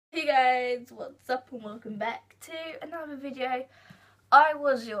Hey guys, what's up and welcome back to another video. I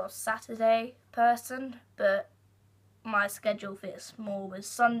was your Saturday person, but my schedule fits more with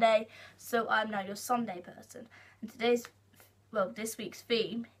Sunday, so I'm now your Sunday person. And this week's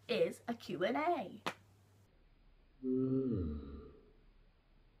theme is a Q&A.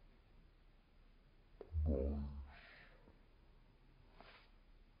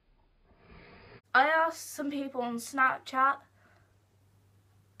 I asked some people on Snapchat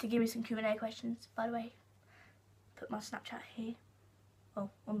to give me some Q&A questions, by the way. Put my Snapchat here. Oh,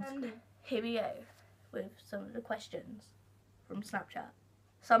 on the screen. Here we go with some of the questions from Snapchat.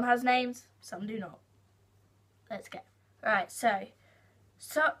 Some has names, some do not. Let's go. Right, so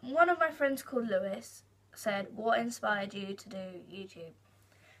one of my friends called Lewis said, what inspired you to do YouTube?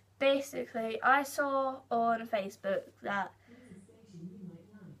 Basically, I saw on Facebook that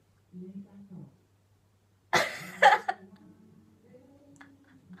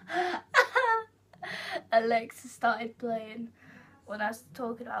Alexa started playing when I was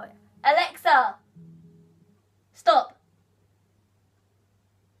talking about it. Alexa! Stop!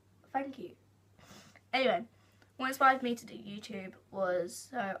 Thank you. Anyway, what inspired me to do YouTube was,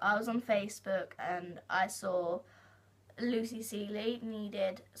 so I was on Facebook and I saw Lucy Seeley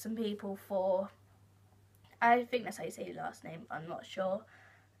needed some people for, I think that's how you say your last name, I'm not sure.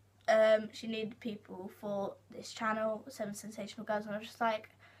 She needed people for this channel, 7 Sensational Girls, and I was just like,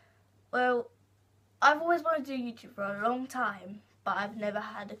 well, I've always wanted to do YouTube for a long time, but I've never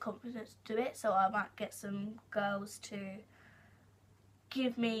had the confidence to do it, so I might get some girls to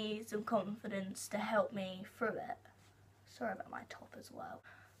give me some confidence to help me through it. Sorry about my top as well.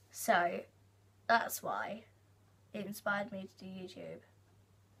 So, that's why it inspired me to do YouTube.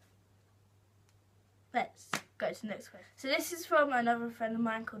 Let's go to the next question. So this is from another friend of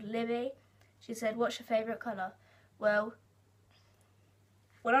mine called Libby. She said, what's your favourite colour? Well,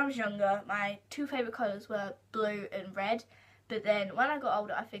 when I was younger, my two favourite colours were blue and red. But then when I got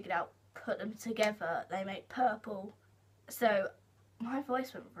older, I figured out, put them together, they make purple. So my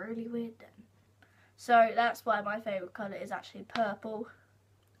voice went really weird then. So that's why my favourite colour is actually purple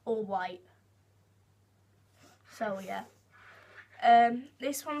or white. So yeah.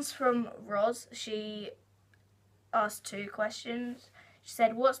 This one's from Roz. She asked 2 questions. She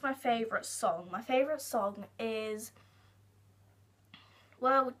said, what's my favourite song? My favourite song is,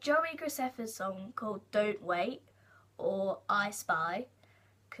 well, Joey Graceffa's song called Don't Wait or I Spy,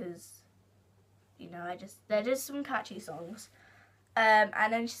 because, you know, they're just some catchy songs. And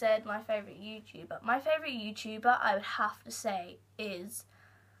then she said my favourite YouTuber. My favourite YouTuber, I would have to say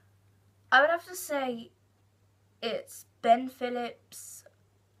it's Ben Phillips.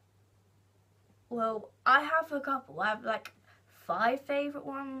 Well, I have a couple. I have like 5 favourite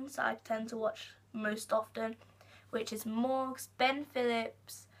ones I tend to watch most often, which is Morgs, Ben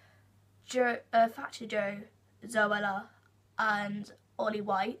Phillips, Thatcher Joe, Zoella, and Ollie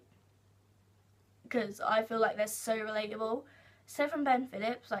White, because I feel like they're so relatable. So from Ben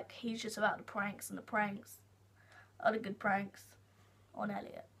Phillips, like, he's just about the pranks, and the pranks are the good pranks on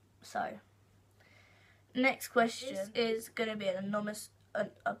Elliot. So, next question is going to be an anonymous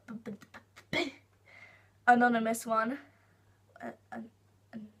one.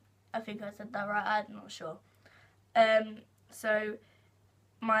 I think I said that right, I'm not sure. So,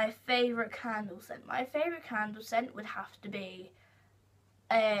 my favourite candle scent. My favourite candle scent would have to be,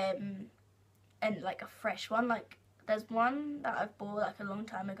 and like a fresh one. Like, there's one that I've bought like a long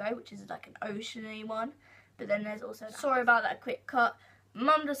time ago, which is like an oceany one. But then there's also, sorry about that quick cut.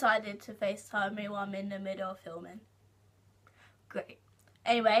 Mum decided to FaceTime me while I'm in the middle of filming. Great.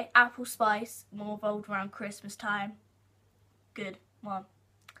 Anyway, Apple Spice, more evolved around Christmas time. Good one.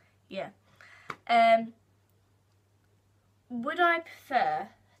 Yeah. Would I prefer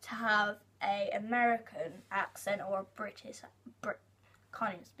to have a American accent or a British,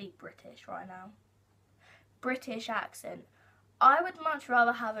 can't even speak British right now. British accent. I would much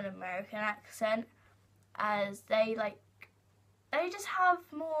rather have an American accent, as they just have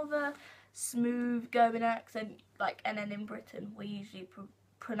more of a smooth going accent, like, and then in Britain we usually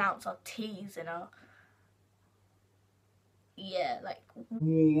pronounce our T's in our, yeah, like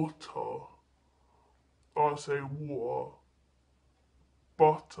water. I say water.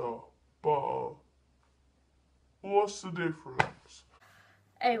 Butter. Butter. What's the difference?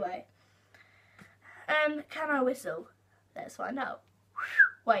 Anyway, can I whistle? Let's find out.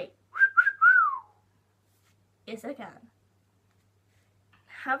 Wait. Yes, I can.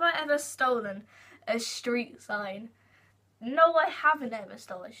 Have I ever stolen a street sign? No, I haven't ever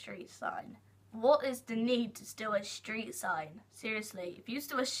stolen a street sign. What is the need to steal a street sign? Seriously, if you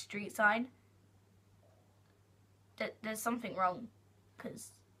steal a street sign, there's something wrong.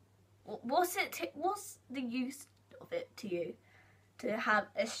 Because What's the use of it to you? To have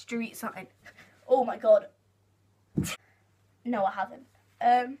a street sign? Oh my god. No, I haven't.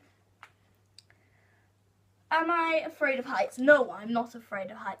 Am I afraid of heights? No, I'm not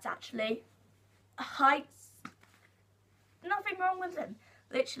afraid of heights, actually. Heights, nothing wrong with them.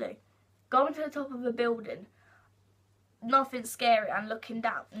 Literally, going to the top of a building, nothing scary, and looking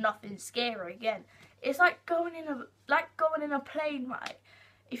down, nothing scary again. It's like going in a plane, right?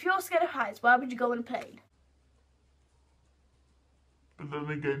 If you're scared of heights, why would you go in a plane? But then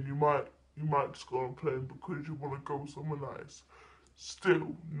again, you might just go on a plane because you want to go somewhere nice.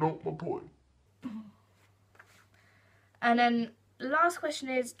 Still, not my point. And then the last question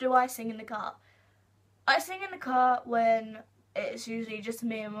is, do I sing in the car? I sing in the car when it's usually just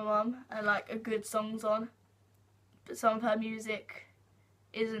me and my mum and like a good song's on. But some of her music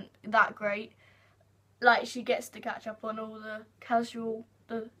isn't that great. Like, she gets to catch up on all the casual,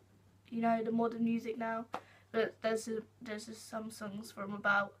 the modern music now. But there's just some songs from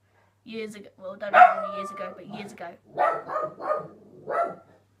about years ago. Well, I don't know how many years ago, but years ago.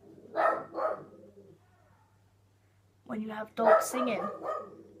 When you have dogs singing.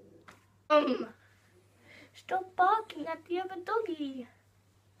 Stop barking at the other doggy.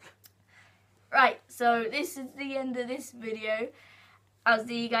 Right, so this is the end of this video. I'll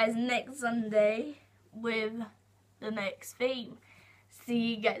see you guys next Sunday with the next theme.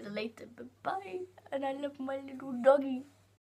 See you guys later. Bye-bye. And I love my little doggy.